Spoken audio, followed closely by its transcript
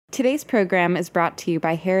Today's program is brought to you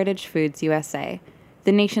by Heritage Foods USA,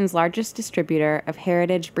 the nation's largest distributor of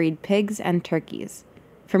heritage breed pigs and turkeys.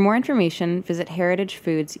 For more information, visit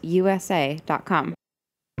heritagefoodsusa.com.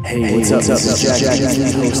 Hey, what's up? This is Jack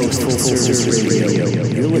host of Full Service Radio.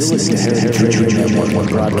 You're listening to Heritage Radio Network,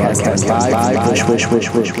 broadcast live.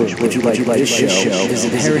 If you like this show,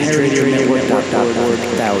 visit heritageradionetwork.org.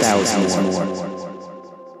 Thousands more.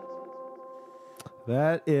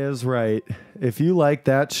 That is right. If you like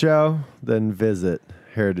that show, then visit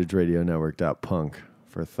heritageradionetwork.punk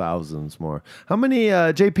for thousands more. How many,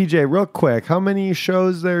 JPJ, real quick, how many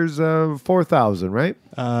shows? There's 4,000, right?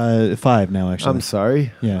 5 now, actually. I'm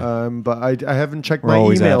sorry. Yeah. But I haven't checked my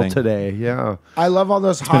email today. Yeah. I love all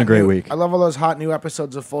those been a great week. I love all those hot new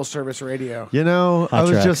episodes of Full Service Radio. You know, Hot I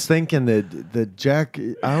was tracks. just thinking that Jack,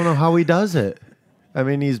 I don't know how he does it. I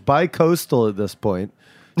mean, he's bi-coastal at this point.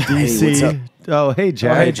 DC. what's up? Oh, hey,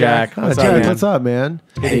 Jack. Oh, hey, Jack. Oh, What's up, Jack, man? what's up, man?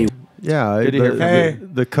 Hey, Yeah, Good to hear from you.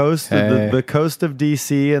 the coast, the coast of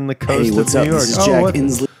DC and the coast hey, what's of up? New York. This is Jack what-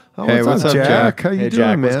 Inslee. Oh, Hey, what's up, Jack? How you Hey, doing,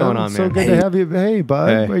 Jack, man? what's going on, So man? good to have you. Hey, bud,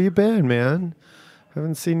 Hey. where you been, man?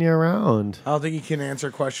 Haven't seen you around. I don't think he can answer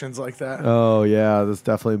questions like that. Oh yeah, that's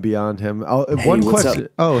definitely beyond him. Hey, One what's question.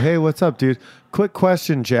 up? Oh, hey, what's up, dude? Quick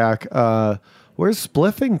question, Jack. Where's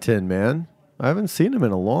Spliffington, man? I haven't seen him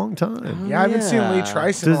in a long time. Yeah, I haven't seen Lee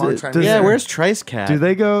Trice in a Does long it- time. does Yeah, it- where's Trice Cat? Do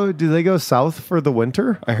they go south for the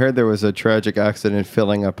winter? I heard there was a tragic accident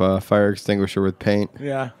filling up a fire extinguisher with paint.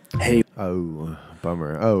 Yeah. Hey, Oh,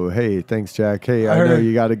 bummer. Oh, hey, thanks, Jack. Hey, I I know heard-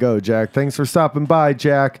 you got to go, Jack. Thanks for stopping by,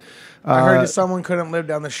 Jack. I heard someone couldn't live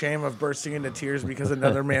down the shame of bursting into tears because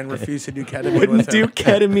another man refused to do ketamine with Wouldn't do him.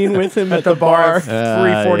 ketamine with him At the bar at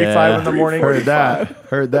 3:45 in the morning. Heard that.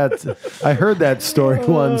 I heard that story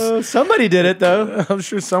once. Somebody did it though. I'm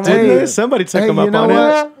sure someone Hey, did. Somebody took Hey, him you up know on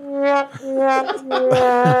what? it.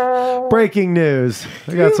 Breaking news.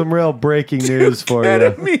 I got some real breaking news for you.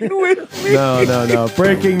 Ketamine with me. No.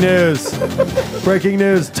 Breaking news. Breaking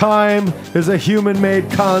news. Time is a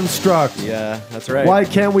human-made construct. Yeah, that's right. Why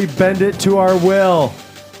can't we bend it to our will?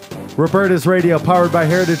 Roberta's Radio, powered by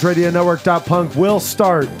heritageradionetwork.punk, will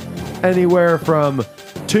start anywhere from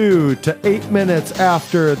 2 to 8 minutes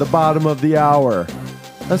after the bottom of the hour.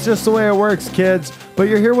 That's just the way it works, kids. But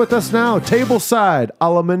you're here with us now, tableside, a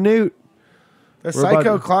la minute. The We're about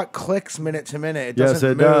psycho to- clock clicks minute to minute. It Yes,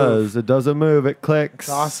 doesn't it move. does. It doesn't move. It clicks. It's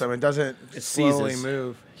awesome. It doesn't slowly seizes.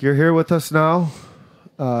 move. You're here with us now.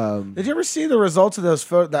 Did you ever see the results of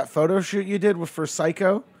that photo shoot you did for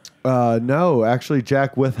Psycho? No, actually,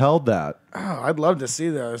 Jack withheld that. Oh, I'd love to see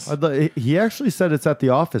those. He actually said it's at the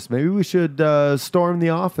office. Maybe we should storm the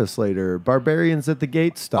office later. Barbarians at the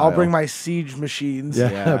gate style. I'll bring my siege machines.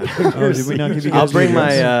 Yeah. Oh, did we not give you I'll guys bring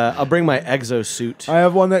videos? I'll bring my exosuit. I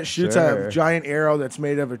have one that shoots Sure. a giant arrow that's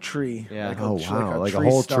made of a tree. Yeah. Oh, wow. Like a tree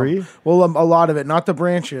whole stump. tree? Well, a lot of it, not the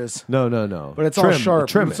branches, No. but it's all sharp.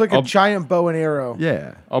 Trim It's it. like a giant bow and arrow.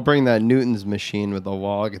 Yeah. I'll bring that Newton's machine with the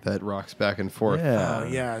log that rocks back and forth. Yeah. Oh,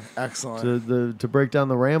 yeah, excellent. To break down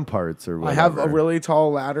the ramparts or I whatever. have a really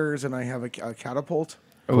tall ladders and I have a catapult.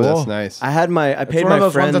 Oh, Cool. that's nice. I It's paid one of my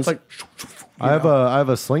those friends. ones that's like. I have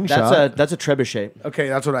a slingshot. that's a trebuchet. Okay,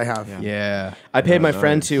 that's what I have. Yeah. I paid my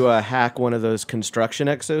friend to hack one of those construction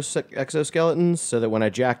exoskeletons so that when I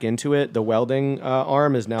jack into it, the welding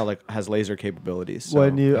arm is now has laser capabilities. So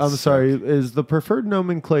I'm it's sorry, is the preferred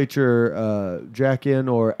nomenclature jack in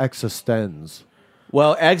or existens?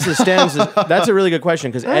 Well, existens that's a really good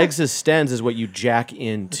question because existens is what you jack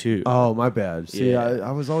into. Oh, my bad. See, Yeah.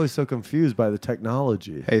 I was always so confused by the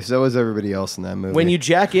technology. Hey, so was everybody else in that movie. When When you you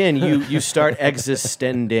jack in, you start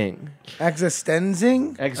existending.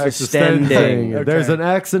 Existenzing? Existending. Okay. There's an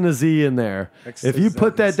X and a Z in there. If you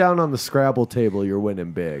put that Existens. down on the Scrabble table, you're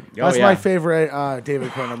winning big. That's yeah. my favorite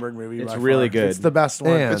David Cronenberg movie. It's by really far. good. It's the best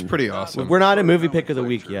one. And- It's pretty awesome. Mm. We're not at movie pick of the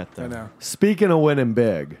week yet, though. I know. Speaking of winning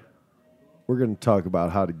big, we're going to talk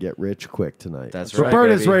about how to get rich quick tonight. That's right,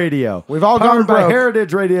 Roberta's baby. Radio. We've all Powered gone by broke.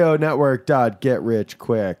 Heritage Radio Network. Get rich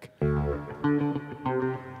quick.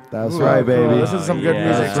 That's right, baby. This is some good Yeah,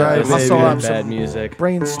 music. that's right, to hustle baby. up Bad some music.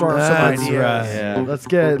 brainstorm That's some ideas.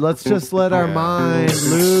 right. Yeah. Let's just let our mind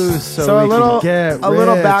loose so So we a little can get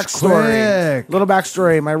little rich backstory. quick. Little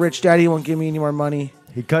backstory. My rich daddy won't give me any more money.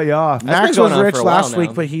 He cut you off. That's Max been was going on rich for a while last now.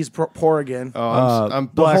 week, but he's poor again. Oh, I'm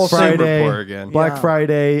Black whole super Friday, poor again. Black Yeah.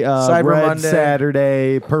 Friday, Cyber Red Monday.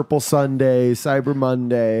 Saturday, Purple Sunday, Cyber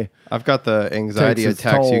Monday. I've got the anxiety Takes its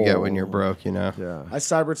attacks you toll. get when you're broke, you know? Yeah. I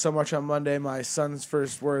cybered so much on Monday. My son's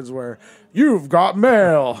first words were, "You've got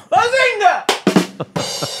mail."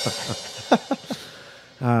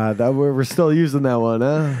 That we're still using that one,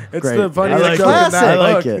 huh? It's Great. the funniest I like joke it. in that I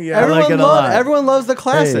like book. it. Yeah. I like it a lot. Everyone loves the Hey,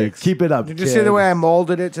 classics. keep it up. Did you kid. see the way I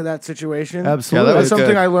molded it to that situation? Absolutely. Yeah, that That's was something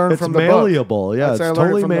good. I learned It's from the book. malleable. Yeah, That's it's what I learned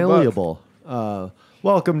totally from the book. malleable.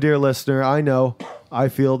 Welcome, dear listener. I know I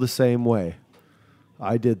feel the same way.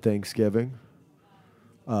 I did Thanksgiving.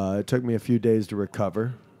 It took me a few days to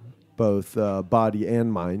recover, both body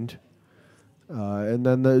and mind. And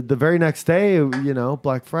then the very next day,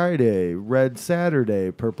 Black Friday, Red Saturday,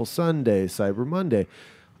 Purple Sunday, Cyber Monday.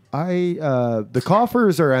 The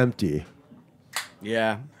coffers are empty.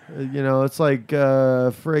 Yeah. It's like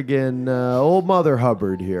friggin' old Mother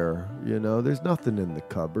Hubbard here. There's nothing in the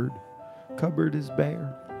cupboard. Cupboard is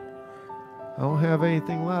bare. I don't have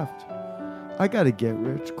anything left. I gotta get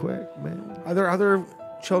rich quick, man. Are there other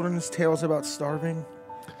children's tales about starving?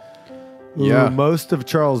 Yeah. Ooh, most of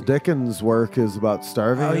Charles Dickens' work is about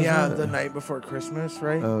starving. Oh isn't yeah, it? The Night Before Christmas,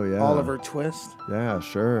 right? Oh, yeah. Oliver Twist. Yeah,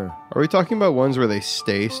 sure. Are we talking about ones where they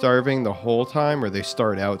stay starving the whole time, or they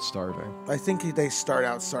start out starving? I think they start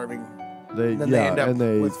out starving, They and then yeah, they end up and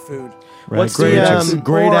they with food. What's great, the,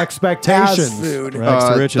 great or expectations. as food.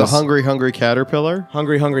 Rags to riches. The Hungry Caterpillar.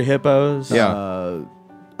 Hungry Hippos? Yeah.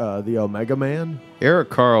 The Omega Man. Eric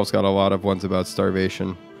Carl's got a lot of ones about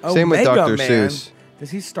starvation. Oh, Same with Mega Dr. Man. Seuss. Is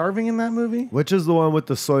he starving in that movie? Which is the one with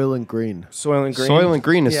the Soylent Green? Soylent Green. Soylent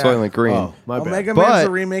Green is Yeah. Soylent Green. Oh, my bad. Omega But- Man's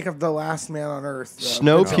a remake of The Last Man on Earth.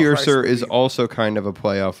 Snowpiercer is also kind of a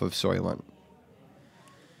playoff of Soylent.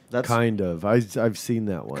 That's Kind of. I've seen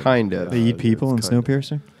that one. Kind of. They eat people in it's kind of-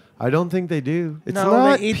 Snowpiercer? I don't think they do. It's no,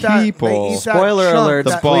 not they eat people. That, they eat Spoiler that chunk alert,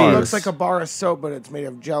 that please. looks like a bar of soap, but it's made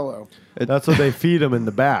of Jello, That's what they feed them in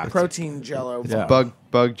the back. protein Jello. Yeah.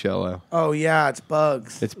 Bug Jello. Oh yeah, it's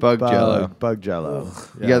bugs. It's bug Jello. Bug Jello.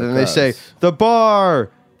 Yeah, then gross. they say the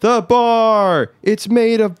bar, it's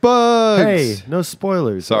made of bugs. "Hey, no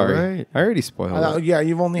spoilers." Sorry, all right? I already spoiled it. Yeah,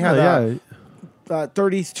 you've only had Yeah,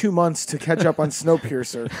 32 months to catch up on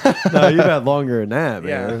Snowpiercer. no, you've had longer than that,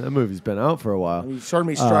 man. Yeah. That movie's been out for a while. You started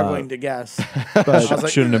me struggling to guess. But I was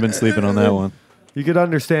like, Shouldn't have been sleeping on that one. you could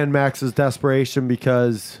understand Max's desperation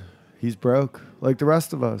because he's broke, like the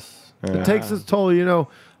rest of us. It takes its toll, it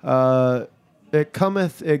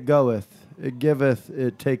cometh, it goeth, it giveth,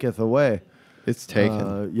 it taketh away. It's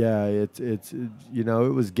taken.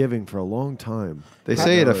 It was giving for a long time. They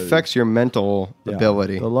say it Uh, affects your mental Yeah.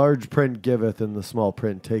 ability. The large print giveth and the small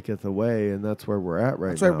print taketh away, and that's where we're at right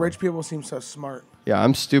That's now. why rich people seem so smart. Yeah,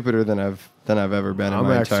 I'm stupider than I've ever been in I'm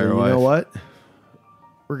my actually, entire you life. know what?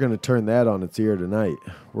 We're going to turn that on its ear tonight.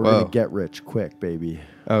 We're Whoa. going to get rich quick, baby.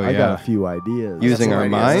 Oh, I got yeah. a few ideas. Using Got our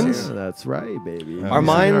some ideas, minds? too. That's right, baby. our Using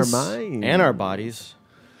minds, our minds. and our bodies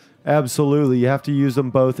Absolutely. You have to use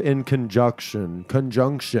them both in conjunction.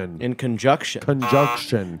 Conjunction. in conjunction.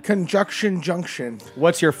 Conjunction. Conjunction junction.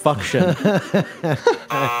 What's your function?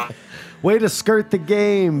 Way to skirt the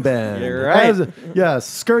game, Ben. You're right. Yes,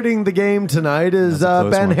 skirting the game tonight is That's a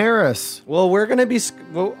close Ben one. Harris. Well, we're gonna be.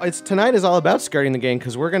 It's tonight is all about skirting the game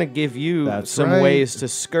because we're gonna give you That's some right. ways to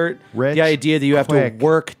skirt Rich, the idea that you have quick. to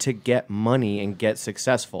work to get money and get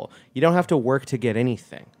successful. You don't have to work to get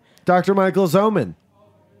anything. Dr. Michael Zoman.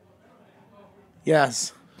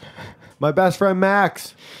 Yes. My best friend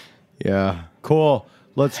Max. Yeah. Cool.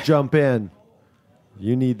 Let's jump in.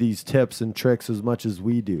 You need these tips and tricks as much as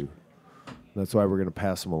we do. That's why we're going to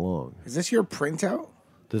pass them along. Is this your printout?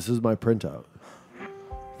 This is my printout.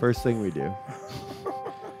 First thing we do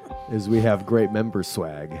is we have great member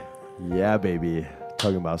swag. Yeah, baby.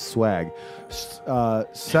 Talking about swag.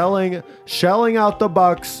 Shelling out the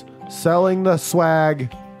bucks, selling the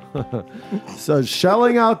swag. So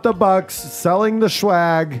shelling out the bucks, selling the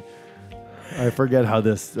swag. I forget how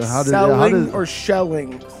this. How did Selling or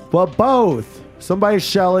shelling? Well, both. Somebody's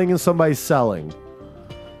shelling and somebody's selling.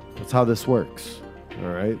 That's how this works. All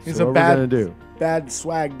right. He's so a what bad, we're gonna do? bad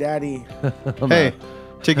swag daddy. Hey,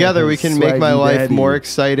 together we can make my Swaggy life daddy. more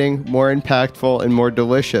exciting, more impactful, and more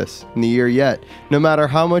delicious in the year yet. No matter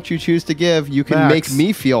how much you choose to give, you can Max. make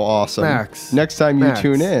me feel awesome. Max. Next time you Max.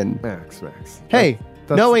 tune in. Max. Hey,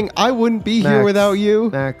 That's- knowing I wouldn't be here Max. without you.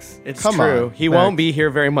 Max. It's Come true. on, He Max. won't be here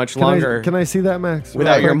very much longer Can I see that, Max?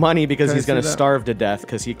 without Real your quick? money because Can I he's going to see that? starve to death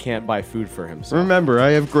because he can't buy food for himself. Remember, I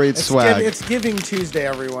have great swag. It's Giving Tuesday,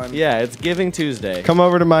 everyone. Yeah, it's Giving Tuesday. Come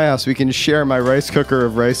over to my house. We can share my rice cooker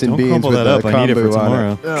of rice and Don't beans crumble with that the up. I need it for kombu on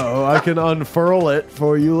it. tomorrow. No, I can unfurl it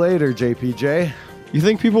for you later, JPJ. You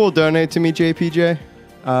think people will donate to me, JPJ?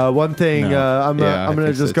 One thing, No. I'm Yeah, I going to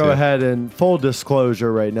think so just go too. ahead and full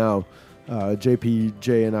disclosure right now.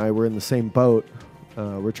 JPJ and I were in the same boat.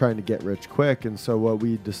 We're trying to get rich quick, and so what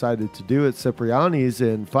we decided to do at Cipriani's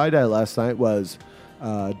in Fidei last night was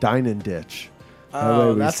dine and ditch.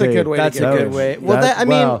 Oh, that's a good way That's to a get good rich. way. Well, that, I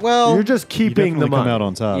mean, well, you're just You keeping the definitely come money. out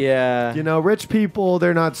on top. yeah. You know, rich people,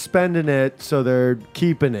 they're not spending it, so they're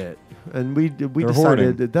keeping it. And we They're decided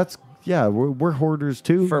hoarding. that that's we're hoarders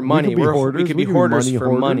too. For We money. could be We hoarders. could be can hoarders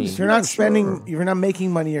for money. If you're not spending, if you're not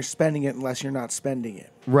making money, you're spending it unless you're not spending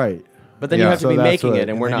it. Right, But then Yeah. you have to So be that's making what- it,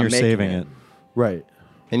 and we're then not you're making saving it. it. right.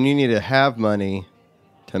 And you need to have money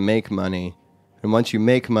to make money. And once you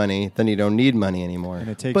make money, then you don't need money anymore. And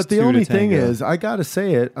it takes But the two to only thing tango. is, I gotta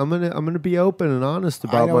say it. I'm gonna be open and honest I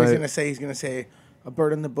about know my. he's gonna say. He's gonna say, "A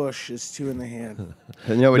bird in the bush is two in the hand."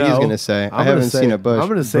 You know what he's No, going to say? I'm I gonna haven't say- seen a bush. I'm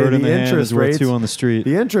gonna say Bird in the the hand interest is worth rates. two on the street.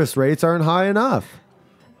 The interest rates aren't high enough.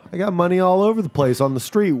 I got money all over the place on the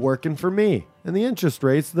street working for me, and the interest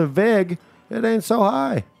rates, the VIG, it ain't so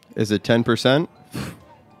high. Is it 10%?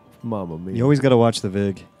 Mama mia. You always got to watch the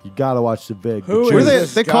VIG. You gotta watch the VIG. Who the is juice.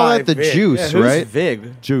 this They call guy, that the Vic? juice, Yeah, who's right?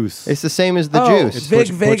 Vig? Juice. It's the same as the Oh, juice. Vig Butch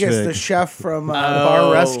Vegas, Vig. the chef from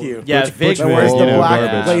Bar Rescue. Yeah, Vig. That wears the Oh,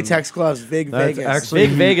 black garbage. latex gloves. Vig That's Vegas. actually-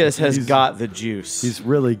 Vig Vegas has he's- got the juice. He's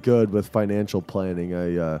really good with financial planning.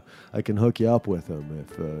 I can hook you up with him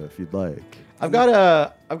if you'd like. I've got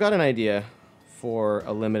an idea for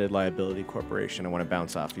a limited liability corporation. I want to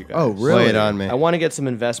bounce off you guys. Oh, really? Lay it on me. I want to get some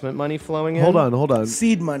investment money flowing in. Hold on.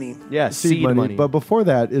 seed money. Yeah, seed money. But before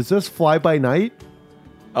that, is this fly by night?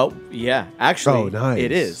 Oh, yeah. Actually, Oh, nice.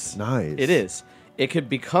 it is. Nice. It is. It could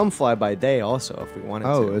become fly by day also if we wanted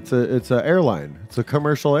Oh, to. it's a airline. It's a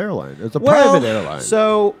commercial airline. It's a Well, private airline.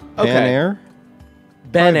 So, okay. Pan Air?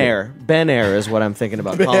 Ben Air. Ben Air is what I'm thinking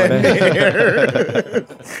about calling it.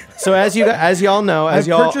 So as y'all know, I as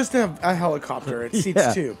y'all purchased a helicopter. It seats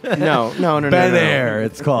Yeah. two. no, Ben no. Air,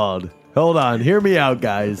 it's called. Hold on, hear me out,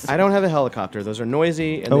 guys. I don't have a helicopter. Those are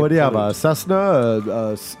noisy. And Oh, they what do you have? A pollute.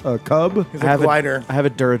 Cessna, a Cub, He's I a have glider. I have a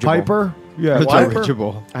dirigible. Piper? Yeah, It's Piper.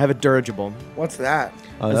 dirigible. I have a dirigible. What's that?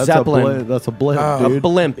 That's Zeppelin. A blimp, that's a blimp, Oh. A dude.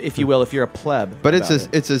 blimp, if you will, if you're a pleb. But it's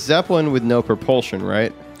about it. a Zeppelin with no propulsion,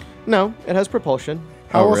 right? No, it has propulsion.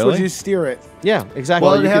 How Oh, else would really? you steer it? Yeah, exactly.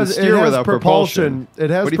 Well, it you can has, steer it has without propulsion. It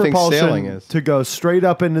has What do you think propulsion sailing is? to go straight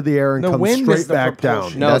up into the air and The come wind straight is the back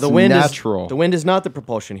propulsion. down. no, That's the wind natural. is the wind is not the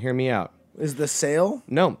propulsion. Hear me out. Is the sail?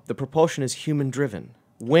 No, the propulsion is human driven.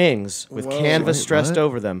 Wings with Whoa. canvas Wait, stressed what?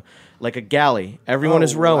 over them, like a galley. Everyone Oh,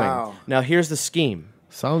 is rowing. wow. Now here's the scheme.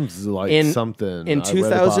 Sounds like In- something in I read about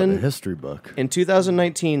 2000 in a history book. In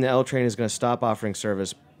 2019, the L train is going to stop offering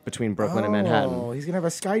service between Brooklyn and Oh, Manhattan. he's gonna have a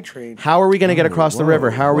SkyTrain. How are we going to get across the whoa, river?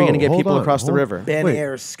 How are we whoa, going to get hold people on, across the hold- river? Ben Wait.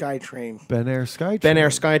 Air SkyTrain. Ben Air Sky. Ben Air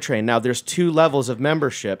SkyTrain. Now there's 2 levels of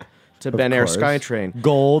membership to Ben Air course. SkyTrain.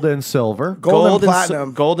 Gold and silver. Gold and and si-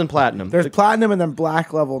 platinum. gold and platinum. There's platinum and then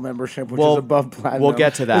black level membership, which Well, is above platinum. We'll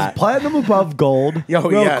get to that. Is platinum above gold? Yo,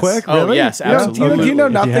 Real yes. quick, Oh, really? yes, Yeah. absolutely. Do you know If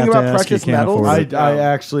you nothing have to about ask, you precious can't metals? afford I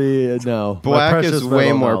actually no. My Black precious is way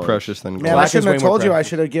metal more knowledge. precious than gold. Man, I Black is shouldn't way have more told you. I precious.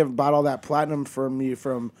 should have bought all that platinum from you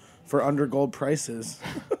for under gold prices.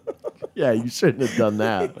 Yeah, you shouldn't have done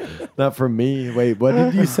that. Not from me. Wait, what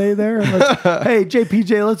did you say there? Hey,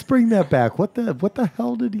 JPJ, let's bring that back. What the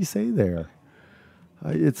hell did he say there?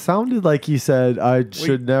 It sounded like he said I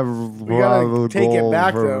should never. We gotta take it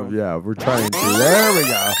back, though. Yeah, we're trying to. There we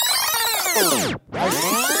go.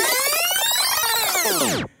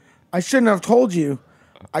 I shouldn't have told you.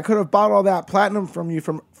 I could have bought all that platinum from you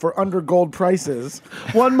for under gold prices.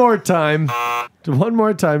 One more time,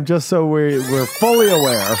 just so we're fully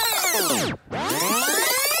aware.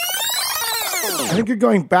 I think you're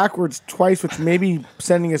going backwards twice, which may be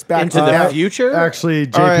sending us back Into to the that. future? Actually,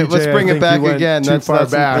 JPJ, All right, let's bring I it think back you went again. Too That's far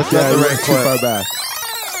not- back. that's not the you right went too clip. far back.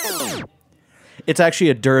 It's actually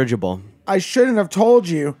a dirigible. I shouldn't have told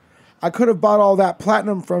you. I could have bought all that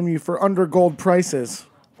platinum from you for under gold prices.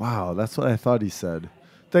 Wow, that's what I thought he said.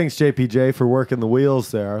 Thanks, JPJ, for working the wheels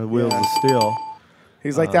there. The wheels of steel.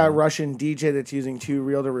 He's like that Russian DJ that's using 2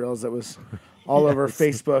 reel-to-reels that was all over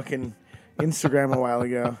Facebook and Instagram a while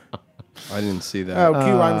ago. I didn't see that. Oh, Q,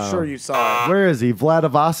 I'm sure you saw it. Where is he?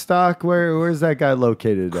 Vladivostok? Where's that guy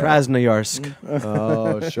located at? Krasnoyarsk.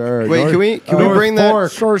 Oh, sure. Wait, can we North bring that?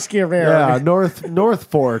 Fork. Shorsky of Yeah, Air. North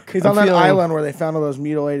Fork. He's I'm on that feeling- island where they found all those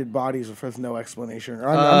mutilated bodies with no explanation. Or,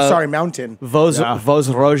 I'm sorry, mountain. Yeah, there you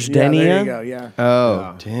Vozrojdenia. go, yeah.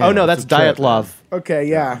 Oh, damn. Oh no, that's a trip, Dyatlov. Okay,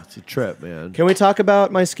 yeah. It's a trip, man. Can we talk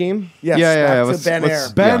about my scheme? Yes, Yeah, back to Ben let's-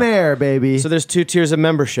 Air. Ben Air, baby. So there's 2 tiers of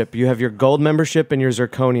membership. You have your gold membership and your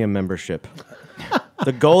zirconium membership.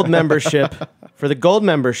 The gold membership, for the gold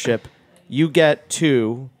membership, you get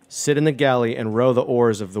to sit in the galley and row the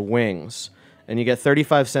oars of the wings. and you get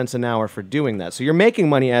 35 cents an hour for doing that. So you're making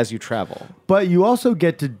money as you travel. But you also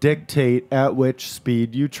get to dictate at which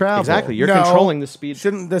speed you travel. Exactly. You're No. controlling the speed.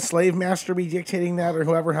 Shouldn't the slave master be dictating that, or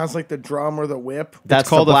whoever has like the drum or the whip? That's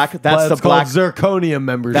called the a- black. That's the It's called black. zirconium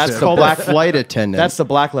membership. That's the Called black a flight attendant. That's the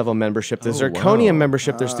black level membership. The zirconium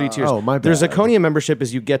membership, there's 3 tiers. Oh, my The bad. zirconium membership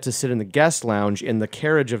is you get to sit in the guest lounge in the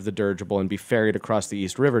carriage of the dirigible and be ferried across the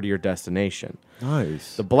East River to your destination.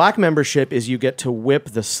 Nice. The black membership is you get to whip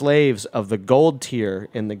the slaves of the gold tier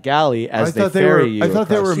in the galley as they ferry you. I thought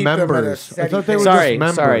they across. were Keep them at a members. I steady thought they were pace. just Sorry,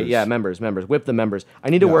 members. sorry, yeah, members. Whip the members. I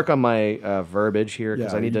need to work on my verbiage here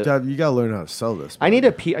because Yeah, I need you to. you gotta learn how to sell this. I need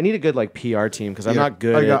a good like PR team because I'm not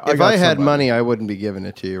good. I got- at, if I had somebody. money, I wouldn't be giving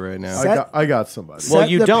it to you right now. I got somebody. well, set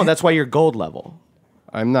you the don't. pa- That's why you're gold level.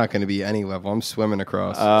 I'm not going to be any level. I'm swimming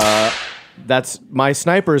across. That's my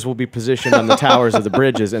snipers will be positioned on the towers of the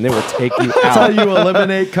bridges and they will take you That's how out. you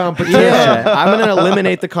eliminate competition. Yeah, I'm going to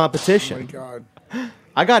eliminate the competition. God.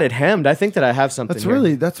 I got it hemmed. I think that I have something.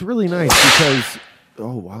 That's really nice because.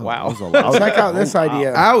 Oh wow! Wow. That was a lot. Check out this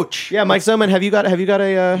idea. Ouch. Yeah, Mike Zoman, have you got a? Have you got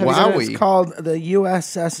Wowie. It's called the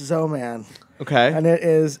USS Zoman, Okay. and it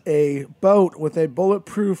is a boat with a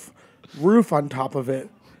bulletproof roof on top of it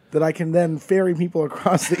that I can then ferry people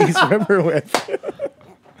across the East River with.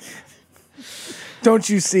 Don't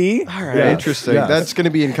you see? All right. Yeah. Interesting. Yes. That's going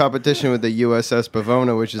to be in competition with the USS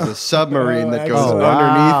Bavona, which is a submarine that goes excellent.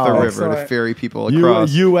 underneath the Wow. river to Excellent. ferry people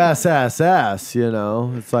across. USSS,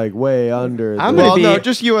 it's like way under. I'm the, gonna well, be- no,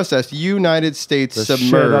 just USS, United States the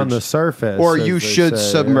submerged. shit on the surface, Or as you they should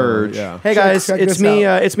say. submerge. Yeah. Hey Check- guys, check it's this me.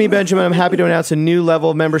 out. It's me, Benjamin. I'm happy to announce a new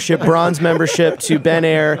level of membership, bronze membership to Ben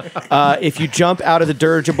Air. If you jump out of the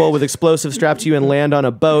dirigible with explosives strapped to you and land on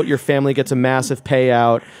a boat, your family gets a massive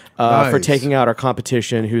payout for Nice. taking out our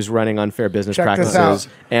competition, who's running unfair business Check this practices,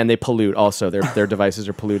 out. and they pollute. Also, their devices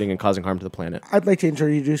are polluting and causing harm to the planet. I'd like to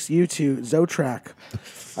introduce you to Zotrack.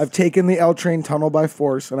 I've taken the L train tunnel by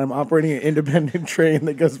force, and I'm operating an independent train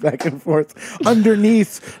that goes back and forth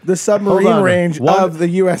underneath the submarine Hold on. range of the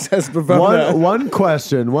USS Bavona. One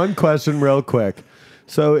question, real quick.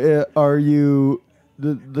 So, are you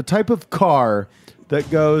the type of car that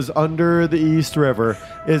goes under the East River?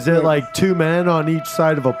 Is it like 2 men on each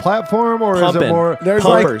side of a platform, or is Pumping. it more? There's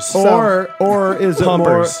Pumpers. or is it more?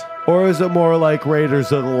 Pumpers. Or is it more like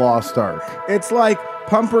Raiders of the Lost Ark? It's like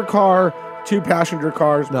pumper car, 2 passenger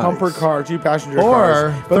cars, Nice. pumper car, 2 passenger Or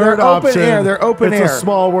cars. But third they're open option, air. They're open it's air. a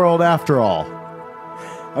small world after all.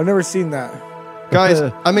 I've never seen that. Guys,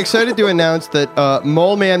 I'm excited to announce that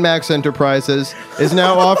Mole Man Max Enterprises is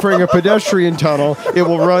now offering a pedestrian tunnel. It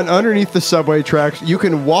will run underneath the subway tracks. You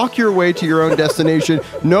can walk your way to your own destination.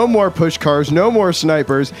 No more push cars, no more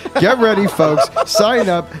snipers. Get ready, folks. Sign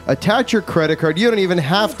up, attach your credit card. You don't even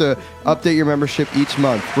have to update your membership each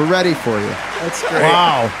month. We're ready for you. That's great.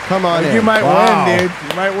 Wow. Come on in. You might Wow. win, dude.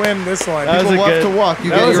 You might win this one. That was People a love good- to walk. You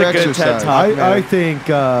that get was your a good TED exercise.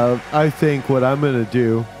 Talk. I think what I'm going to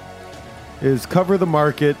do is cover the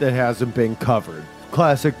market that hasn't been covered.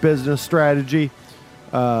 Classic business strategy.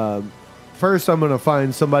 First, I'm going to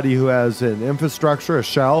find somebody who has an infrastructure, a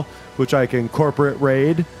shell, which I can corporate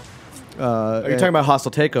raid. Are you talking about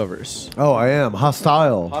hostile takeovers? Oh, I am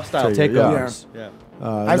hostile. Hostile to you, yeah. takeovers. Yeah.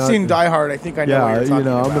 I've not- seen Die Hard. I think I know what Yeah, you're talking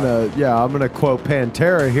about. I'm gonna quote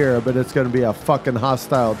Pantera here, but it's gonna be a fucking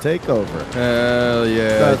hostile takeover. Hell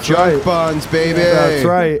yeah. That's Junk right. bonds, baby. That's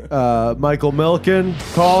right. Michael Milken,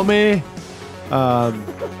 call me.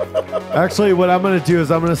 Actually, what I'm going to do is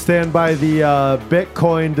I'm going to stand by the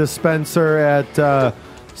Bitcoin dispenser at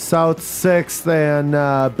South 6th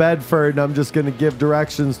and Bedford, and I'm just going to give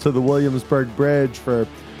directions to the Williamsburg Bridge for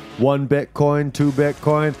 1 Bitcoin, 2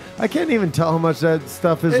 Bitcoin. I can't even tell how much that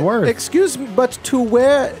stuff is worth. Excuse me, but to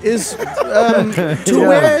where is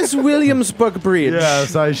where is Williamsburg Bridge?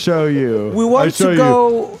 Yes, I show you. We want I show to you.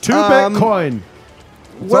 go, 2 um, Bitcoin.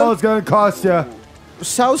 That's well- all it's going to cost you.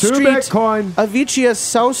 South 2 Street, Bitcoin. Avicii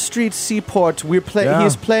South Street Seaport. Yeah.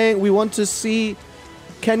 He's playing. We want to see.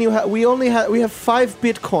 Can you? We have 5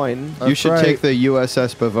 Bitcoin. You should right. take the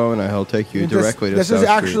USS Bavona. He'll take you directly to This South is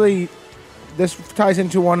Street. actually, this ties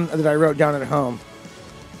into one that I wrote down at home.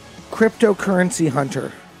 Cryptocurrency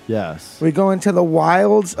hunter. Yes. We go into the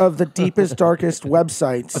wilds of the deepest, darkest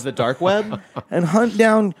websites The dark web. and hunt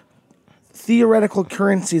down theoretical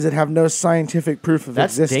currencies that have no scientific proof of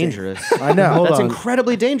That's existing. dangerous. I know. Hold That's on.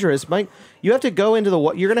 incredibly dangerous, Mike. You have to go into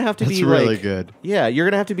the. You're gonna have to That's be really like, good. Yeah, you're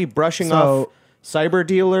gonna have to be brushing So- off cyber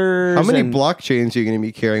dealers. How many and blockchains are you going to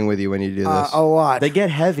be carrying with you when you do this? A lot. They get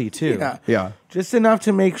heavy too. Yeah. Yeah. Just enough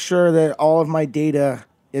to make sure that all of my data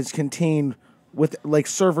is contained with like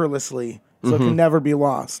serverlessly so it can never be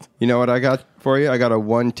lost. You know what I got for you? I got a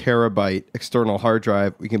 1 terabyte external hard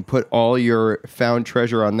drive. We can put all your found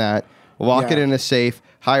treasure on that, lock Yeah. it in a safe,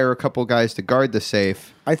 hire a couple guys to guard the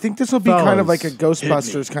safe. I think this will be kind of Fellas, like a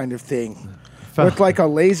Ghostbusters kind of thing. With like a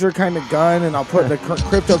laser kind of gun, and I'll put the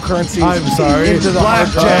cryptocurrency I'm sorry. into the hard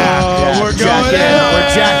drive. Blackjack. We're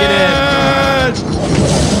jacking in.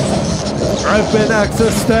 I've been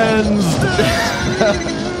existenzed.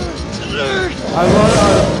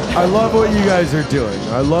 I love what you guys are doing.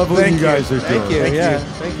 I love what Thank you you. guys are doing. Thank you. Thank Yeah. you.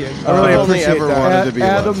 Thank you. I really I've only appreciate ever that. wanted to be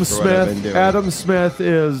Adam loved for what I've been Smith. doing. Adam Smith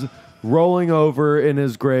is rolling over in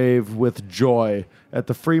his grave with joy at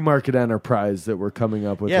the free market enterprise that we're coming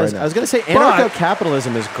up with Yes, right now. I was going to say But-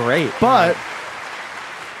 anarcho-capitalism is great. But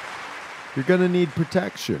you're gonna need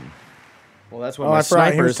protection. well, that's what Oh, my I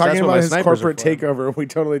forgot. He was snipers. talking That's what about my his snipers corporate are for. takeover. We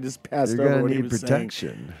totally just passed You're over gonna what he need was saying.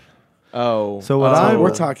 protection. Oh, So what Oh, I'm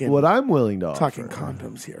we're talking- what I'm willing to offer. Talking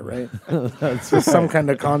condoms here, right? That's some kind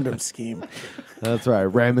of condom scheme. That's right,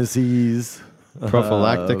 Ramesses.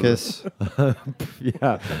 Prophylacticus.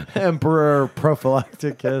 Yeah, Emperor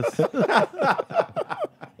Prophylacticus.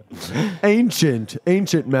 ancient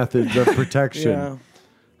methods of protection.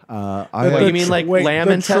 Yeah. What, you mean like lamb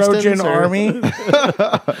the intestines? Trojan or- Army?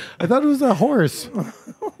 I thought it was a horse.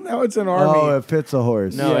 Now it's an army. Oh, it fits a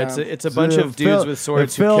horse. No, Yeah. it's a bunch of dudes with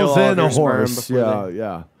swords it who kill fills all in of your a sperm horse. before Yeah, they...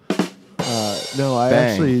 yeah. No, I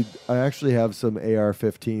Bang. actually have some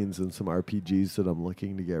AR-15s and some RPGs that I'm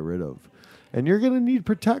looking to get rid of. And you're gonna need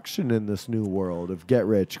protection in this new world of get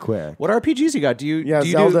rich quick. What RPGs you got? Do you Yeah, do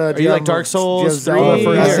you Zelda, are you like Diablo- Dark Souls Zelda 3? for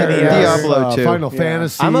or- SNES. Diablo 2. Final Yeah.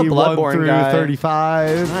 Fantasy. I'm a 1 Bloodborne through guy.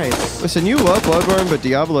 35. Nice. Listen, you love Bloodborne, but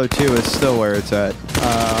Diablo 2 is still where it's at.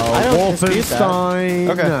 I don't dispute that. Wolfenstein.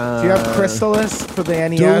 Okay. Do you have Crystallis for the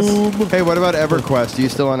NES? Doom. Hey, what about EverQuest? Are you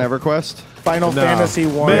still on EverQuest? Final No. Fantasy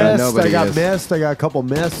 1. Yeah, Mist. nobody I got is. Mist. I got a couple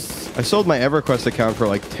Mists. I sold my EverQuest account for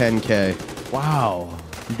like 10K. Wow.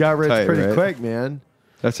 You got rich Tight, pretty right? quick, man.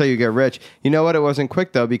 That's how you get rich. You know what? It wasn't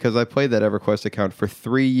quick though because I played that EverQuest account for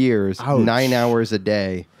 3 years, Ouch. 9 hours a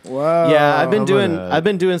day. Whoa. Yeah, I've been I'm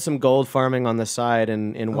gonna- doing some gold farming on the side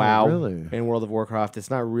in WoW, really? in World of Warcraft. It's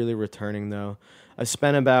not really returning though. I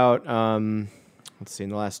spent about let's see, in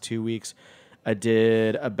the last 2 weeks, I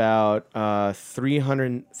did about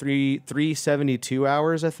 372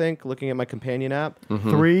 hours, I think, looking at my companion app.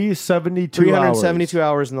 372 372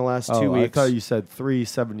 hours in the last 2 Oh, I weeks. thought you said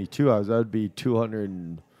 372 hours. That would be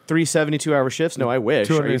 372 hour shifts? No, I wish.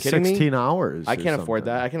 Are you kidding me? 216 hours. I or can't afford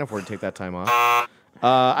something. that. I can't afford to take that time off.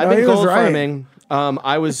 I've No, been he was gold right. farming.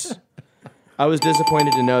 I was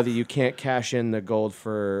disappointed to know that you can't cash in the gold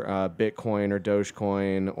for Bitcoin or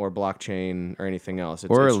Dogecoin or blockchain or anything else.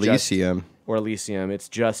 Or it's just- Elysium. or Elysium. It's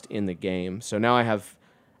just in the game. So now I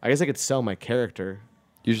guess I could sell my character.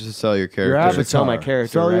 You should sell your Your character. I should sell my avatar.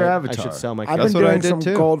 character. Sell your right? avatar. I should sell my I've character. That's been what I doing did some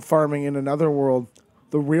too. gold farming in another world,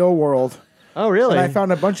 the real world. Oh, really? And I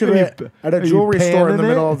found a bunch of Are you- it at a are you jewelry store in the panning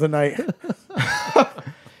middle it? of the night.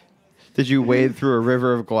 Did you wade through a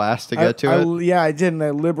river of glass to get to it? Yeah, I did, and I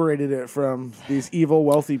liberated it from these evil,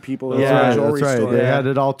 wealthy people. Yeah, in a That's jewelry right. store. They had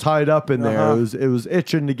it all tied up in there. Uh-huh. It was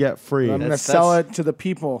itching to get free. I'm going to That's- sell it to the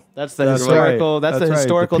people. That's the That's historical. right. That's the That's right. The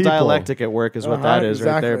historical people. dialectic at work. Is what that is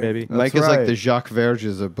right there, exactly. baby. Mike That's is like right. the Jacques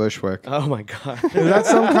Verges of Bushwick. Oh my god. Is that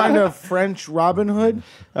some kind of French Robin Hood?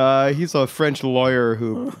 He's a French lawyer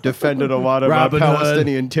who defended a lot of Robin Hood.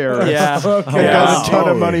 Palestinian terrorists. Yeah. Okay. Got a ton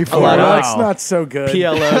of money A for lot it. of- That's not so good.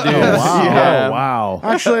 PLO dudes. Wow. Yeah. Wow.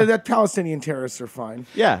 Actually, that Palestinian terrorists are fine.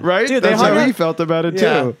 Yeah. Right? Dude, That's they how hung he out- felt about it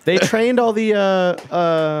Yeah. too. They trained all the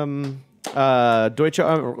Deutsche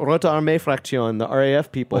Rote Armee Fraktion, the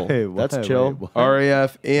RAF people. That's chill. what?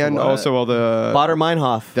 RAF and What? also all the Bader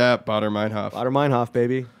Meinhof. that Bader Meinhof. Bader Meinhof,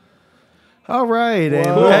 baby. All right. And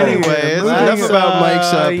Whoa. Anyways, moving- enough about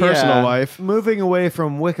Mike's personal yeah. life. Moving away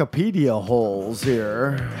from Wikipedia holes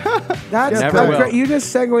here. That's Never will. great. You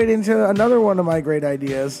just segued into another one of my great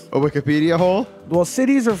ideas. A Wikipedia hole? Well,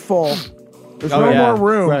 cities are full. There's Oh, no yeah. more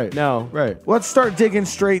room. Right. No. Right. Let's start digging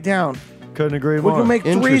straight down. Couldn't agree We more. can make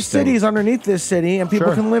 3 Interesting. cities underneath this city, and people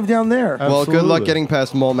Sure. can live down there. Well, good luck Absolutely. getting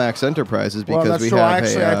past Molmax Enterprises because Well, that's we true. have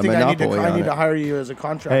Actually, a I think monopoly I on need it. to hire you as a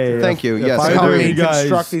contractor. Hey, Thank you. if Yes, either help of me you guys,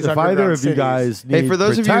 construct these if either underground of you guys need Hey, for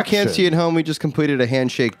those of you who can't protection- see at home, we just completed a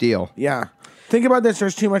handshake deal. Yeah. Think about this.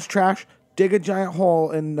 There's too much trash. Dig a giant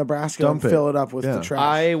hole in Nebraska Dump and it. fill it up with Yeah. the trash.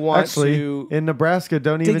 I want Actually, to. in Nebraska,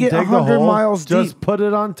 don't Dig even it dig the 100 hole. miles Just deep. put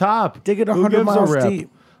it on top. Dig it Who 100 gives a miles rip? deep.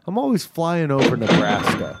 I'm always flying over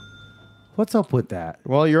Nebraska. What's up with that?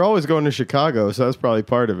 Well, you're always going to Chicago, so that's probably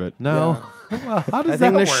part of it. No. Well, how does I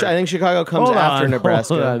that think, work? I think Chicago comes Hold after on,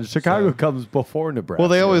 Nebraska. hold on. Chicago so. comes before Nebraska. Well,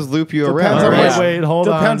 they always loop you Depends around. on All which- right, wait, hold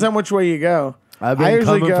on. Depends on which way you go. I've I been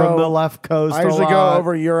usually coming go- from the left coast. I usually a go lot.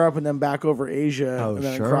 over Europe and then back over Asia Oh, and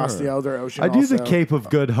then sure. across the Elder Ocean. I do the also. Cape of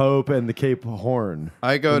Good Hope and the Cape Horn.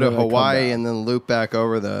 I go And to then I come Hawaii back. and then loop back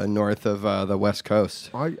over the north of the West Coast.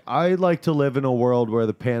 I like to live in a world where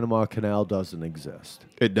the Panama Canal doesn't exist.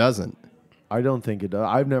 It doesn't. I don't think it does.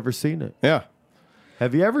 I've never seen it. Yeah.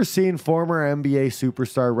 Have you ever seen former NBA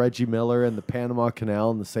superstar Reggie Miller and the Panama Canal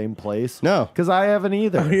in the same place? No. Because I haven't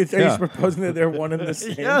either. Are you Yeah. proposing that they're one and the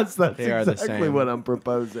same? Yes, that's They are the exactly same. what I'm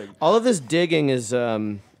proposing. All of this digging is,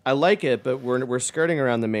 I like it, but we're skirting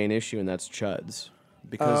around the main issue, and that's chuds.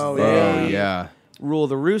 Because Oh, they Oh, yeah. rule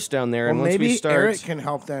the roost down there, Well, and once maybe we start... Eric can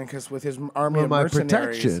help then, because with his army For of my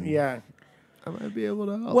mercenaries. protection. Yeah. I might be able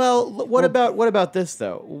to help. Well, what about this,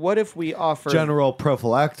 though? What if we offer... General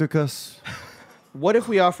Prophylacticus, What if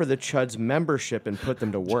we offer the chuds membership and put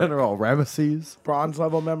them to work? General Ramesses. Bronze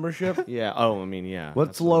level membership. Yeah. Oh, I mean, yeah.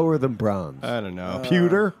 What's lower than bronze? I don't know.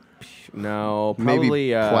 Pewter? No, probably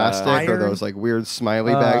Maybe plastic or iron? those like weird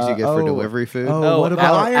smiley bags you get for delivery food. Oh, what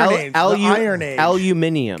about Iron Age, the Iron Age.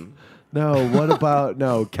 aluminium. no? What about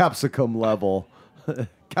capsicum level?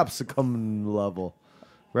 Capsicum level,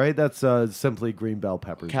 right? That's simply green bell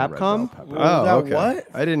peppers. or red Capcom? bell peppers. Oh, that okay. what?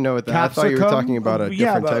 I didn't know what that. I thought you were Capsicum? talking about a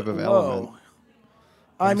Yeah, different but type of whoa. element.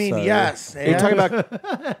 I mean, sorry. yes. Are you talking about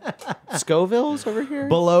Scovilles over here?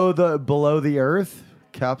 below the earth,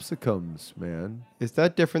 capsicums, man. Is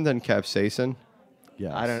that different than capsaicin?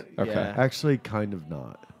 Yes. I don't. Okay. Yeah. Actually, kind of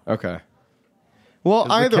not. Okay. Well,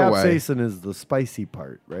 'Cause the either way, capsaicin is the spicy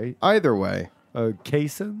part, right? either way,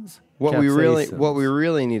 Caseins. what we Capsaicins.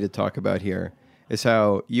 really need to talk about here is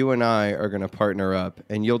how you and I are going to partner up,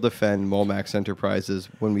 and you'll defend Molmax Enterprises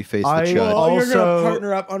when we face the I- Chud. Well, you're going Also- to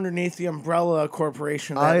partner up underneath the umbrella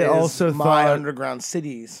corporation that I is also my thought- underground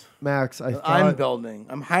cities. Max. I thought I'm building.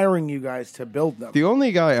 I'm hiring you guys to build them. The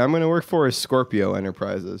only guy I'm going to work for is Scorpio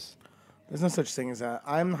Enterprises. There's no such thing as that.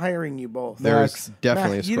 I'm hiring you both. There's Max,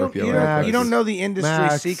 definitely Max, a Scorpio you don't Enterprises. know the industry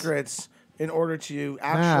Max. secrets in order to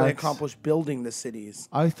actually Max. accomplish building the cities.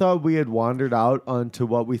 I thought we had wandered out onto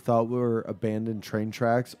what we thought were abandoned train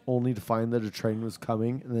tracks, only to find that a train was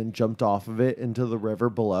coming, and then jumped off of it into the river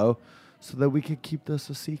below, so that we could keep this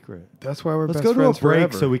a secret. That's why we're Let's best go to a friends break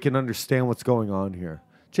forever. so we can understand what's going on here.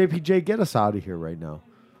 JPJ, get us out of here right now.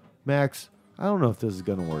 Max, I don't know if this is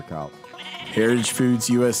going to work out. Heritage Foods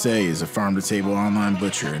USA is a farm-to-table online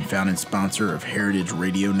butcher and founding sponsor of Heritage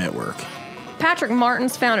Radio Network. Patrick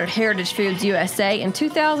Martins founded Heritage Foods USA in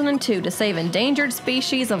 2002 to save endangered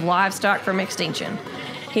species of livestock from extinction.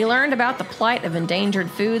 He learned about the plight of endangered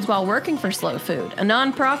foods while working for Slow Food, a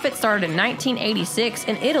nonprofit started in 1986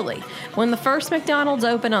 in Italy when the first McDonald's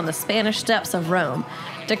opened on the Spanish steps of Rome.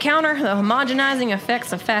 To counter the homogenizing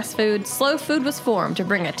effects of fast food, Slow Food was formed to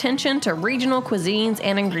bring attention to regional cuisines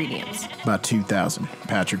and ingredients. By 2000,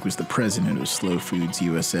 Patrick was the president of Slow Foods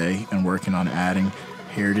USA and working on adding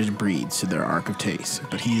heritage breeds to their ark of taste.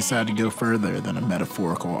 But he decided to go further than a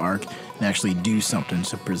metaphorical ark and actually do something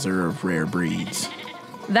to preserve rare breeds.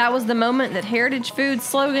 That was the moment that Heritage Foods'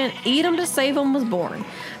 slogan, Eat 'em to Save 'em, was born.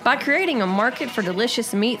 By creating a market for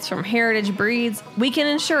delicious meats from heritage breeds, we can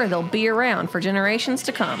ensure they'll be around for generations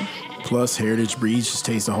to come. Plus, heritage breeds just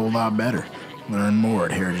taste a whole lot better. Learn more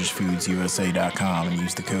at heritagefoodsusa.com and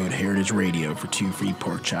use the code Heritage Radio for 2 free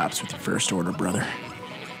pork chops with your first order, brother.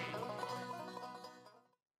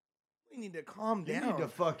 You need to calm down. You need to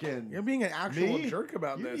fucking... You're being an actual Me? jerk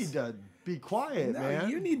about You this. need to be quiet, No, man.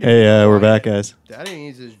 you need to Hey, we're back, guys. Daddy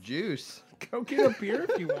needs his juice. go get a beer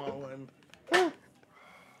if you want one.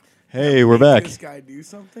 Hey, we're back. This guy do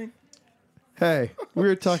something? Hey, we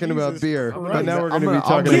were talking about Jesus beer, Christ. but now we're I'm going to be gonna- I'll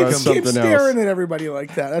talking make about him- Keep something staring else. at everybody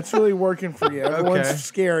like that. That's really working for you. Everyone's Okay.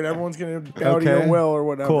 scared. Everyone's going to bow to Okay. your will or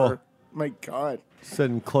whatever. Cool. My God.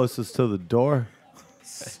 Sitting closest to the door.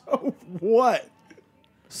 So what?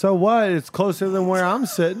 So what? It's closer than where I'm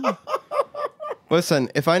sitting. Listen,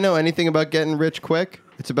 if I know anything about getting rich quick,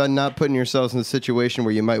 it's about not putting yourselves in a situation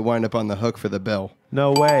where you might wind up on the hook for the bill.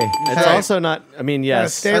 No way. It's Hey. also not. I mean, Yeah,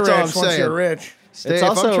 yes. stay that's rich all I'm once saying. you're rich. If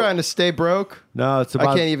also- I'm trying to stay broke, No, it's I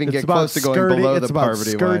about. can't even it's get about close to going skirting- below it's the about poverty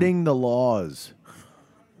line. skirting the laws.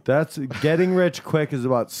 That's getting rich quick is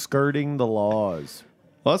about skirting the laws.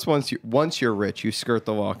 well, that's once you're rich, you skirt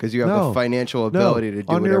the law because you have No. the financial ability to do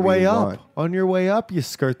on whatever your way you up. want. On your way up, you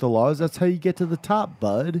skirt the laws. That's how you get to the top,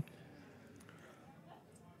 bud.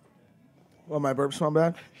 Well, my burp smell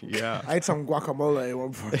bad? Yeah, I ate some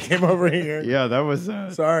guacamole before I came over here. yeah, that was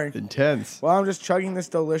Sorry. intense. Well, I'm just chugging this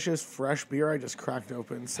delicious fresh beer I just cracked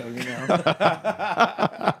open, so you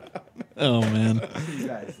know. Oh, man.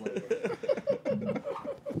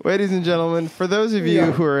 Ladies and gentlemen, for those of you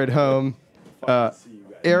who are at home,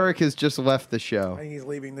 Eric has just left the show. I think he's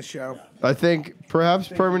leaving the show. I think perhaps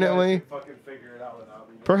permanently,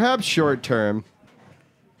 perhaps short term.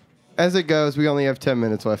 As it goes, we only have 10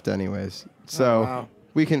 minutes left anyways. So wow.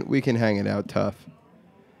 we can hang it out tough.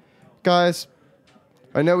 Guys,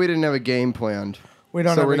 I know we didn't have a game planned. We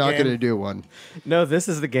don't so have we're a not game. going to do one. No, this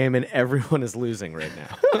is the game, and everyone is losing right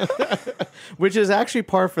now, which is actually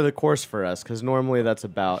par for the course for us because normally that's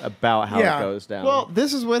about how Yeah. it goes down. Well,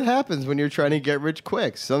 this is what happens when you're trying to get rich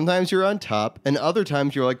quick. Sometimes you're on top, and other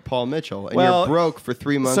times you're like Paul Mitchell, and Well, you're broke for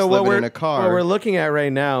 3 months so living in a car. What we're looking at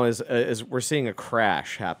right now is we're seeing a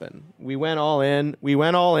crash happen. We went all in. We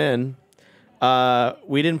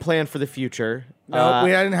didn't plan for the future. No,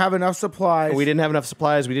 we didn't have enough supplies. We didn't have enough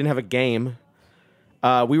supplies. We didn't have a game.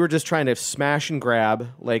 We were just trying to smash and grab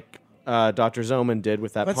like Dr. Zoman did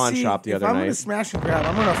with that Let's pawn see, shop the if other I'm night. going to smash and grab,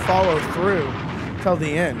 I'm going to follow through till the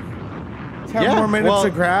end. 10 Yeah, more minutes well, to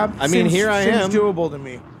grab. I mean, here I am. Seems doable to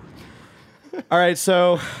me. All right,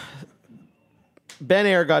 so Ben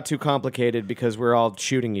Air got too complicated because we're all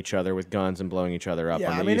shooting each other with guns and blowing each other up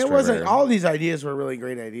Yeah, on the I mean, East it wasn't. River. All these ideas were really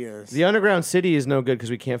great ideas. The underground city is no good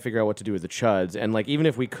because we can't figure out what to do with the Chuds. And like, even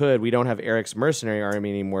if we could, we don't have Eric's mercenary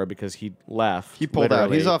army anymore because he left. he pulled out.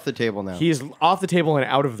 literally. He's off the table now. He's off the table and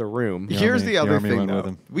out of the room. Here's the other army thing, went though. with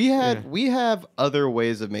him. We have other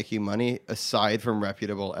ways of making money aside from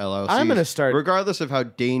reputable LLCs. I'm gonna start- regardless of how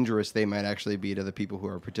dangerous they might actually be to the people who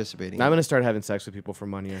are participating. I'm going to start having sex with people for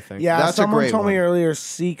money, I think. Yeah, That's a someone great told me one. earlier,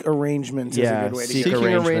 seek arrangements is Yeah, a good way to seek get Seeking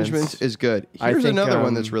arrangements. arrangements is good. I Here's think, another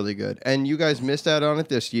one that's really good. And you guys missed out on it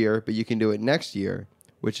this year, but you can do it next year,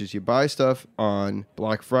 which is you buy stuff on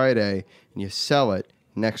Black Friday and you sell it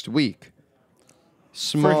next week.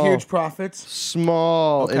 for huge profits.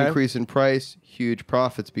 Small Okay. increase in price, huge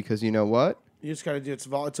profits, because you know what? You just got to do it's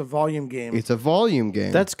a volume game. It's a volume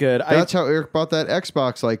game. That's good. That's how Eric bought that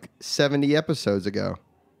Xbox like 70 episodes ago.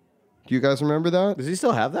 Do you guys remember that? Does he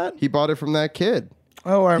still have that? He bought it from that kid.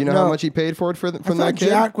 oh, You know no. how much he paid for it from I that thought kid?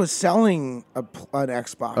 Jack was selling an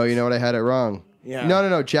Xbox. Oh, you know what? I had it wrong. Yeah.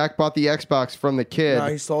 No. Jack bought the Xbox from the kid. No,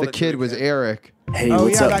 he sold the it to kid the was kid. Eric. Hey, Oh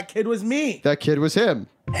what's yeah, up? that kid was me. That kid was him.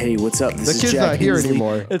 Hey, what's up? This The is kid's Jack not here Hensley.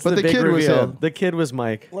 anymore. It's but the big kid was reveal. him. The kid was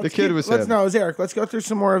Mike. The kid was him. No, it was Eric. Let's go through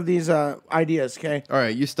some more of these ideas, okay? All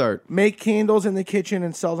right, you start. Make candles in the kitchen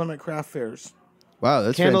and sell them at craft fairs. Wow,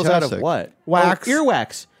 that's Candles fantastic. out of what? Wax. Oh,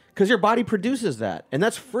 earwax. Because your body produces that, and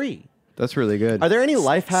that's free. That's really good. Are there any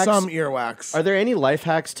life hacks? Some earwax. Are there any life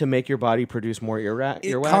hacks to make your body produce more earwax?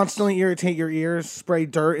 Constantly irritate your ears. Spray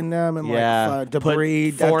dirt in them and Yeah. like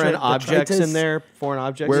debris. Put foreign objects detritus. in there. Foreign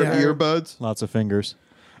objects. Wear Yeah. earbuds. Lots of fingers.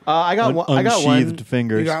 I got one. I got Unsheathed one.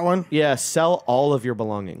 fingers. You got one? Yeah. Sell all of your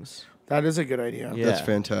belongings. That is a good idea. Yeah. That's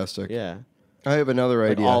fantastic. Yeah. I have another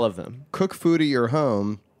Like idea. all of them. Cook food at your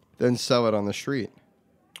home, then sell it on the street.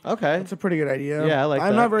 Okay. That's a pretty good idea. Yeah, I like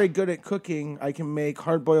I'm that. not very good at cooking. I can make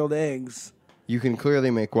hard-boiled eggs. You can clearly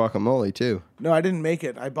make guacamole too. No, I didn't make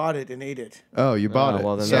it. I bought it and ate it. Oh, you bought it.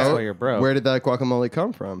 well, then So, that's why you're broke. Where did that guacamole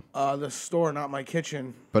come from? The store, not my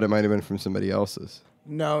kitchen. But it might have been from somebody else's.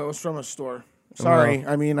 No, it was from a store. Sorry.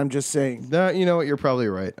 I mean, I'm just saying. No, you know what? You're probably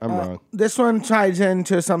right. I'm wrong. This one ties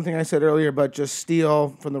into something I said earlier, but just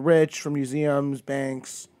steal from the rich, from museums,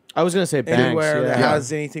 banks, I was gonna say banks. anywhere that Yeah.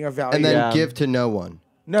 has anything of value. And then Yeah. give to no one.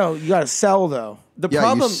 No, you got to sell though. The Yeah,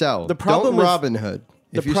 problem. you sell. The problem Don't with Robin Hood.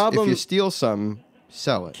 If you problem- steal something,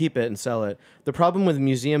 sell it. keep it and sell it. The problem with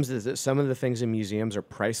museums is that some of the things in museums are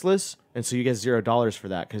priceless, and so you get $0 for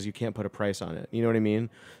that because you can't put a price on it. You know what I mean?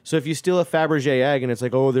 So if you steal a Fabergé egg and it's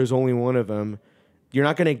like, oh, there's only one of them, you're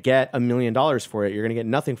not going to get $1 million for it. You're going to get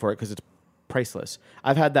nothing for it because it's priceless.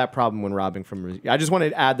 I've had that problem when robbing from. I just want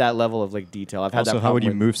to add that level of like detail. I've had Also, that. how would you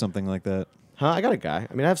problem with- move something like that? Huh? I got a guy.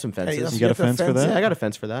 I mean, I have some fences. You got a fence for that? Yeah, I got a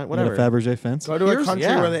fence for that. You got Whatever. a Fabergé fence? Go to a country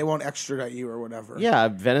yeah. where they won't extradite you or whatever. Yeah,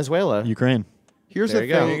 Venezuela. Ukraine. Here's There the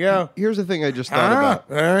you go. thing. There you go. Here's the thing I just thought about.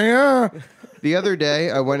 There you go. The other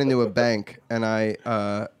day, I went into a bank and I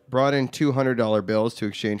brought in $200 bills to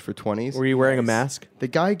exchange for 20s. Were you wearing a mask? The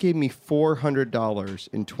guy gave me $400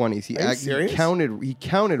 in 20s. Are you serious? He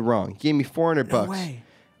counted wrong. He gave me $400. way.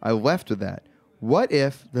 I left with that. What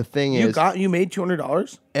if the thing You is made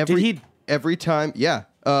 $200? every time? Yeah.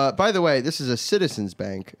 By the way, this is a Citizens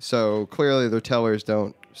Bank, so clearly their tellers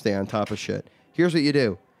don't stay on top of shit. Here's what you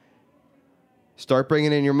do: start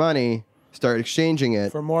bringing in your money, start exchanging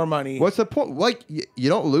it. For more money. What's the point? Like, you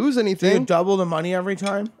don't lose Do you anything. double the money every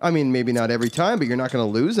time? I mean, maybe not every time, but you're not going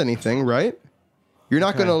to lose anything, right? You're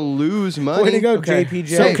not going to lose money. Way to go, Okay. JPJ.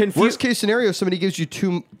 So Hey, worst case scenario, somebody gives you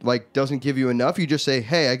doesn't give you enough. You just say,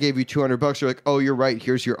 "Hey, I gave you $200." You're like, "Oh, you're right.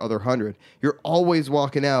 Here's your other 100." You're always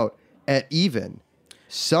walking out at even.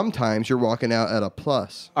 Sometimes you're walking out at a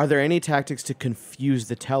plus. Are there any tactics to confuse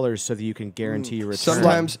the tellers so that you can guarantee your return?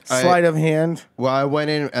 Sometimes Sleight of hand. Well, I went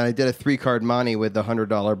in and I did a 3-card money with the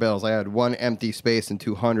 $100 bills. I had one empty space and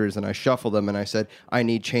 200s, and I shuffled them, and I said, I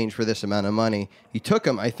need change for this amount of money. He took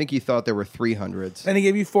them. I think he thought there were 300s. And he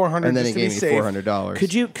gave you 400. And then he just to be gave me safe.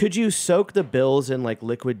 $400. Could you soak the bills in like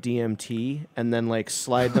liquid DMT and then like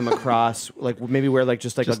slide them across, like maybe wear like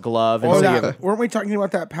just a glove? And Oh, so you that, have- weren't we talking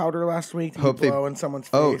about that powder last week? That Hope you they- blow in someone's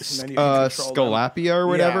face. Oh, and then you can control them? Scalapia or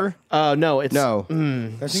whatever? no, it's No.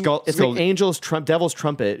 It's like Angel's Devil's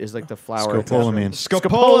Trumpet is like the flower. Scopolamine.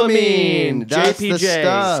 Scopolamine. That's the JPJ.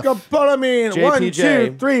 stuff. Scopolamine. 1, JPJ.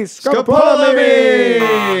 2, 3. Scopolamine.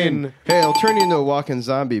 Scopolamine. Hey, it'll turn you into a walking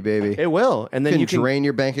zombie, baby. It will, and then You you can can drain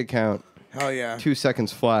your bank account. Hell yeah. 2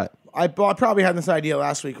 seconds flat. I probably had this idea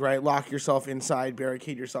last week, right? Lock yourself inside,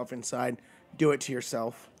 barricade yourself inside, do it to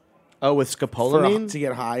yourself with to scopolamine.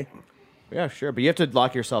 get high. Yeah, sure, but you have to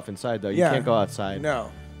lock yourself inside though. You Yeah. can't go outside. No.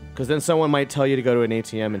 Because then someone might tell you to go to an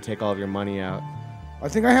ATM and take all of your money out. I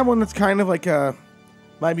think I have one that's kind of like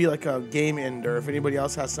might be like a game ender. If anybody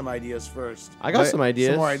else has some ideas first. I got some ideas.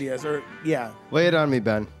 Some more ideas. Or, yeah. Lay it on me,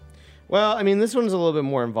 Ben. Well, I mean, this one's a little bit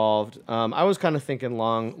more involved. I was kind of thinking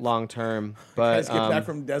long term, but Guys get back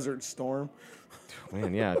from Desert Storm.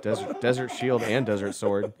 man, yeah, Desert Shield and Desert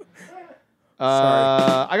Sword.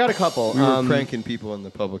 Sorry. I got a couple. We were pranking people in the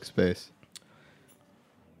public space.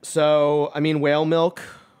 So, I mean, whale milk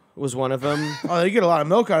was one of them. Oh, you get a lot of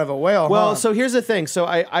milk out of a whale. Well, huh? so here's the thing. So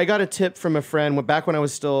I got a tip from a friend. Back when I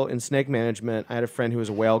was still in snake management, I had a friend who was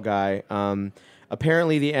a whale guy.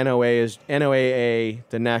 Apparently, the NOAA,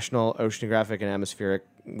 the National Oceanographic and Atmospheric,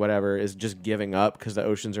 whatever, is just giving up because the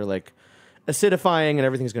oceans are like acidifying and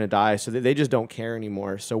everything's going to die. So they just don't care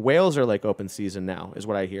anymore. So whales are like open season now, is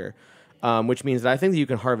what I hear. Which means that I think that you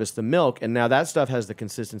can harvest the milk, and now that stuff has the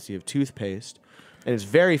consistency of toothpaste, and it's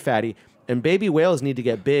very fatty. And baby whales need to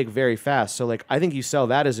get big very fast. So, like, I think you sell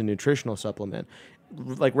that as a nutritional supplement.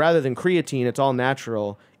 Like, rather than creatine, it's all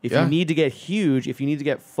natural. If you need to get huge, if you need to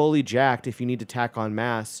get fully jacked, if you need to tack on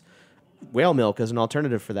mass, whale milk is an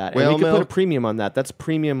alternative for that. And we could put a premium on that. That's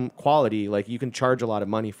premium quality. Like, you can charge a lot of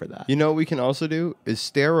money for that. You know what we can also do is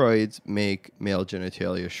steroids make male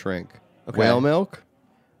genitalia shrink. Okay. Whale milk,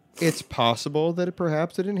 it's possible that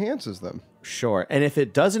perhaps it enhances them. Sure. And if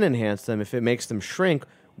it doesn't enhance them, if it makes them shrink,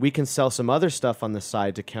 we can sell some other stuff on the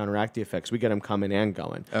side to counteract the effects. We get them coming and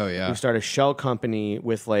going. Oh, yeah. We start a shell company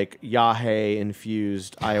with like Yahe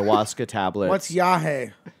infused ayahuasca tablets. What's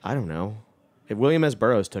Yahe? I don't know. William S.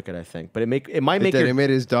 Burroughs took it, I think, but it might make It your made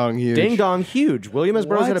his dong huge. ding dong huge. William S.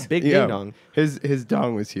 Burroughs had a What? big Yeah. ding dong. His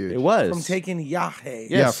dong was huge. It was From taking Yahe. Yes,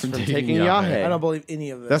 Yeah, from from taking taking Yahe. Yahe. I don't believe any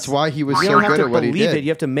of this. That's why he was You so don't have good to at what he believe did. it.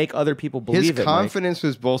 You have to make other people believe His it. Mike. confidence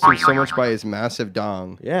was bolstered so much by his massive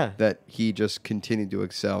dong Yeah. that he just continued to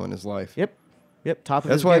excel in his life. Yep. Top of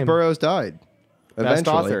That's his why game. Burroughs died. Best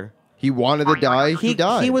Eventually. author. He wanted to die. He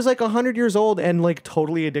died. He was like 100 years old and like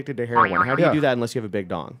totally addicted to heroin. How do Yeah. you do that unless you have a big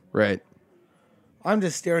dong? right. I'm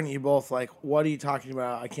just staring at you both like, what are you talking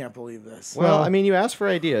about? I can't believe this. Well, I mean, you asked for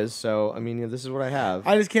ideas, so I mean, this is what I have.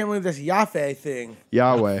 I just can't believe this Yafe thing.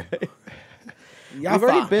 Yahweh. Yafa. We've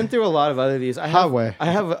already been through a lot of other of these. I Highway.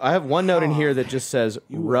 have one note in here that just says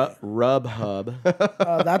Rub Hub.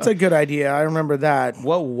 That's a good idea. I remember that.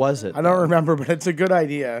 What was it? I don't remember, but it's a good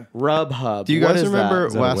idea. Rub Hub. Do you What guys is that? remember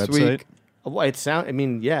Is that a last website? week? Well, it sound. I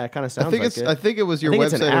mean, yeah, it kind of sounds I think like it's. it. I think it was your I think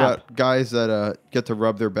it's an website app. about guys that get to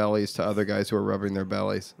rub their bellies to other guys who are rubbing their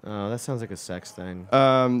bellies. Oh, that sounds like a sex thing.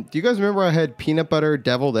 Do you guys remember I had peanut butter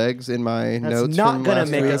deviled eggs in my That's notes? not from gonna last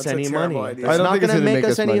make week? us That's a any terrible money. idea. That's I don't not think it's gonna gonna make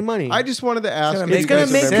us any money. money. I just wanted to ask. gonna if make It's you gonna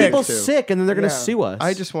guys make remembered people it too. sick, and then they're gonna Yeah. sue us.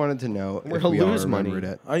 I just wanted to know We're if gonna we all lose money. remembered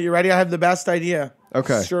it. Are you ready? I have the best idea.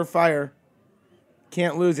 Okay. Surefire.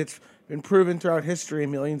 Can't lose. It's been proven throughout history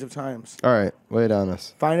millions of times. All right, lay it on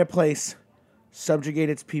us. Find a place, subjugate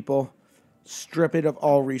its people, strip it of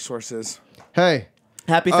all resources. Hey,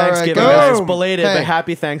 Happy All right, Thanksgiving, go. guys. Belated, Hey. but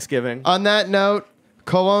happy Thanksgiving. on that note,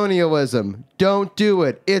 colonialism. Don't do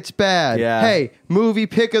it. It's bad. Yeah. Hey, movie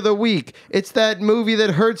pick of the week. It's that movie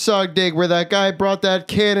that Herzog did where that guy brought that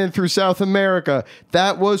cannon through South America.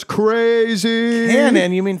 That was crazy.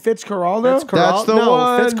 Cannon? You mean Fitzcarraldo? That's the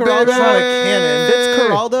one, Fitzcarraldo's baby. not a cannon.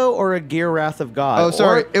 Fitzcarraldo or a Gear Wrath of God? Oh,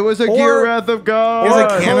 sorry. It was a or- Gear Wrath of God. Is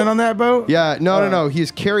a cannon on that boat? Yeah, no.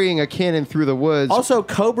 He's carrying a cannon through the woods. Also,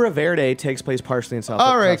 Cobra Verde takes place partially in South.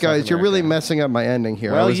 All right, South guys, you're really America. messing up my ending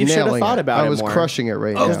here. Well, I was you should have nailing thought it. about I it was more. crushing it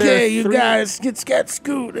right now. Okay, you guys, Scat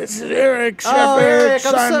Scoot. This is Eric. Chef Oh, Eric,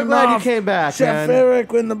 I'm so signing glad you off. came back, Chef man.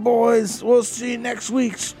 Eric and the boys. We'll see you next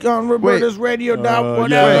week on Roberta's Radio. Whatever.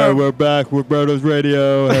 Yeah, we're back with Roberta's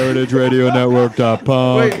Radio, Heritage Radio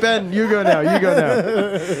Network.com. Wait, Ben, you go now. You go now.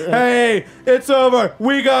 Hey, it's over.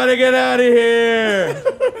 We gotta get out of here.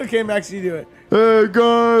 Okay, Max, you do it. Hey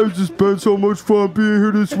guys, it's been so much fun being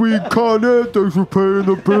here this week. Con Ed, thanks for paying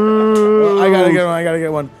the bill. I gotta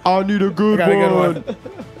get one. I need a good I gotta get one. one.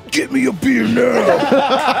 Get me a beer now.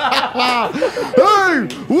 Hey,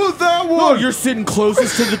 what's that one? Oh, you're sitting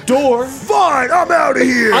closest to the door. Fine, I'm out of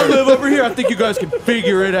here. I live over here. I think you guys can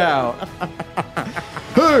figure it out.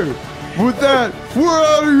 Hey, with that, we're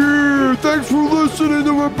out of here. Thanks for listening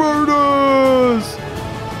to Roberta's.